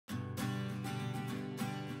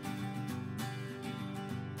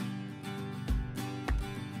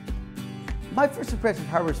My first impression of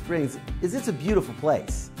Harbor Springs is it's a beautiful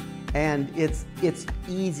place, and it's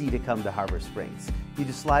easy to come to Harbor Springs. You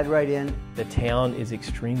just slide right in. The town is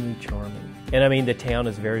extremely charming, and I mean the town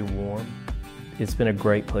is very warm. It's been a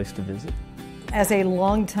great place to visit. As a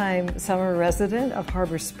longtime summer resident of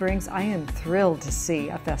Harbor Springs, I am thrilled to see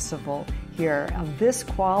a festival here of this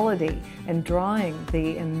quality and drawing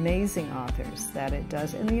the amazing authors that it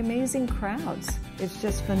does and the amazing crowds. It's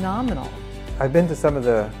just phenomenal. I've been to some of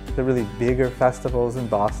the really bigger festivals in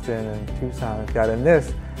Boston and Tucson, and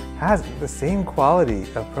this has the same quality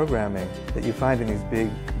of programming that you find in these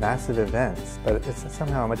big, massive events, but it's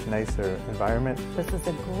somehow a much nicer environment. This is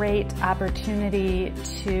a great opportunity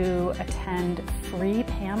to attend free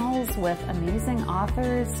panels with amazing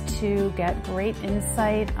authors, to get great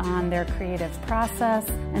insight on their creative process,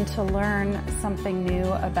 and to learn something new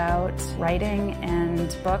about writing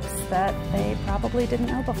and books that they probably didn't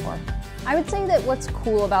know before. I would say that what's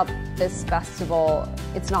cool about this festival,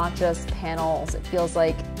 it's not just panels. It feels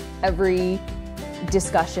like every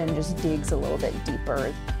discussion just digs a little bit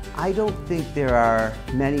deeper. I don't think there are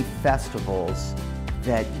many festivals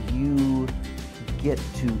that you get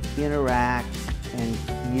to interact and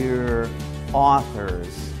hear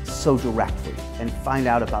authors so directly and find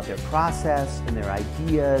out about their process and their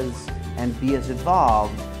ideas and be as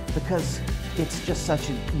involved, because it's just such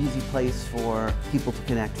an easy place for people to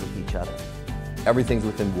connect with each other. Everything's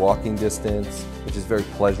within walking distance, which is very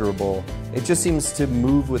pleasurable. It just seems to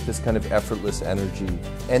move with this kind of effortless energy.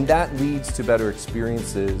 And that leads to better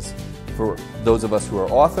experiences for those of us who are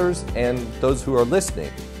authors and those who are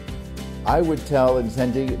listening. I would tell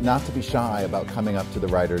attendees not to be shy about coming up to the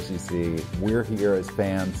writers you see. We're here as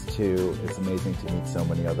fans too. It's amazing to meet so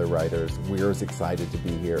many other writers. We're as excited to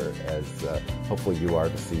be here as hopefully you are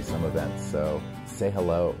to see some events, so say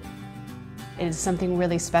hello. It is something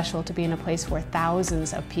really special to be in a place where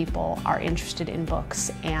thousands of people are interested in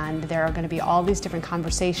books, and there are going to be all these different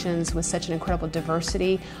conversations with such an incredible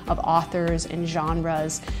diversity of authors and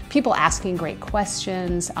genres, people asking great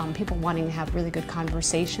questions, people wanting to have really good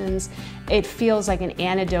conversations. It feels like an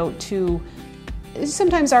antidote to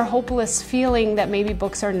sometimes our hopeless feeling that maybe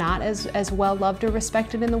books are not as well loved or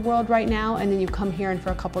respected in the world right now, and then you come here and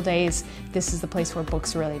for a couple days, this is the place where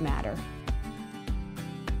books really matter.